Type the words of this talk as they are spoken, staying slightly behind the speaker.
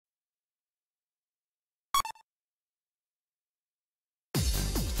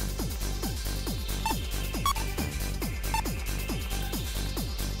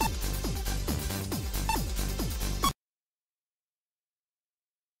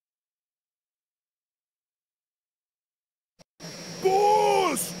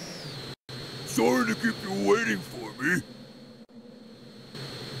Sorry to keep you waiting for me.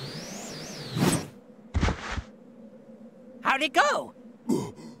 How'd it go?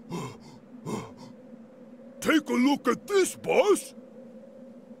 Take a look at this, boss.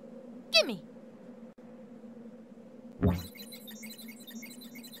 Gimme.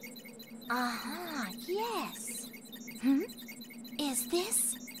 Yes. Is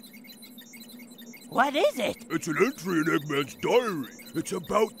this? What is it? It's an entry in Eggman's diary. It's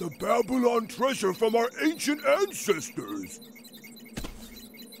about the Babylon treasure from our ancient ancestors.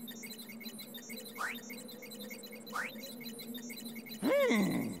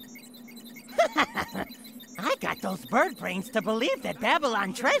 I got those bird brains to believe that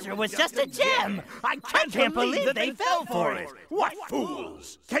Babylon treasure was just a gem. I can't believe that they fell for it. What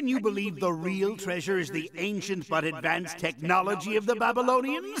fools! Can you believe the real treasure is the ancient but advanced technology of the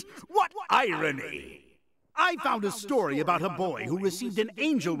Babylonians? What irony! I found a story about a boy who received an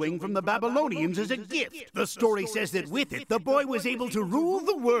angel wing from the Babylonians as a gift. The story says that with it, the boy was able to rule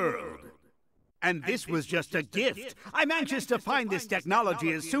the world. And this was just a gift. I'm anxious to find this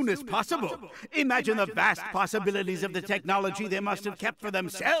technology as soon as possible. Imagine the vast possibilities of the technology they must have kept for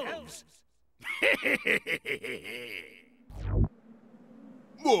themselves.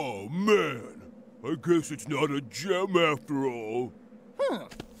 Oh, man. I guess it's not a gem after all.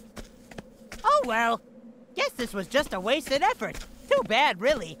 Oh, well. Guess this was just a wasted effort. Too bad,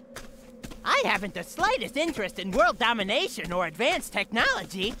 really. I haven't the slightest interest in world domination or advanced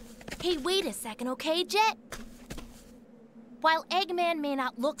technology. Hey, wait a second, okay, Jet? While Eggman may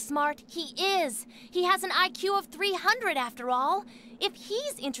not look smart, he is. He has an IQ of 300 after all. If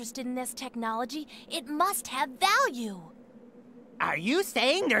he's interested in this technology, it must have value. Are you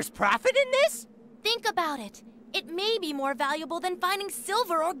saying there's profit in this? Think about it. It may be more valuable than finding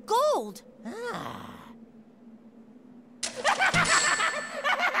silver or gold.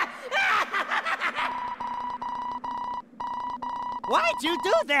 Why'd you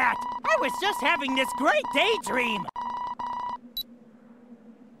do that? I was just having this great daydream.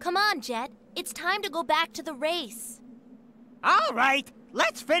 Come on, Jet. It's time to go back to the race. All right,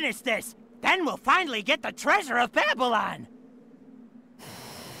 let's finish this. Then we'll finally get the treasure of Babylon.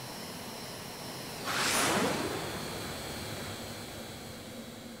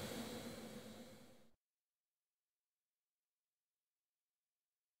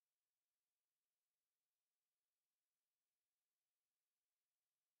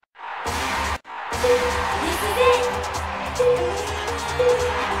 This is it!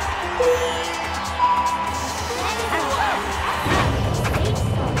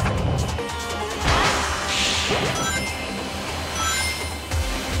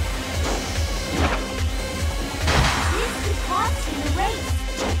 This could cost him the race.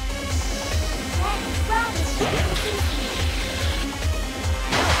 That is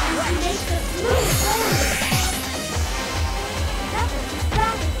rather he makes a smooth forward. That was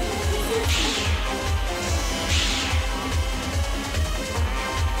rather easy.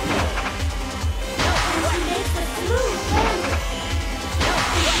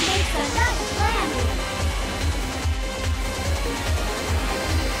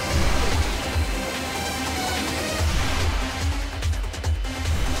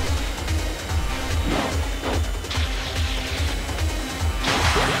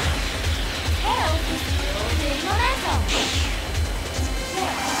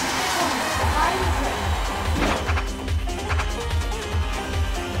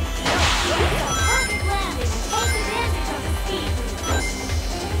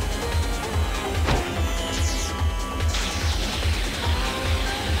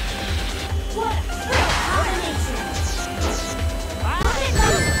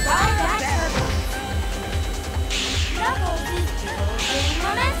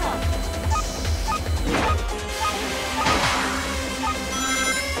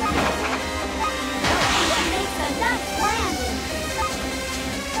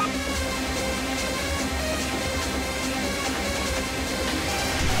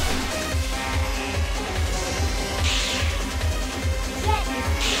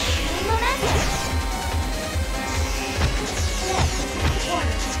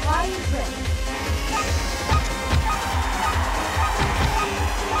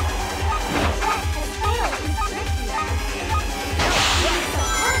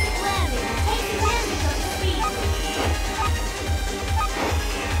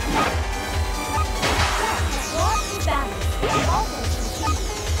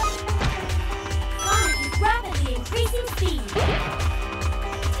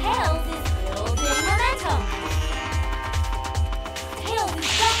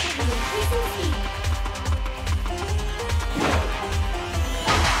 Phix.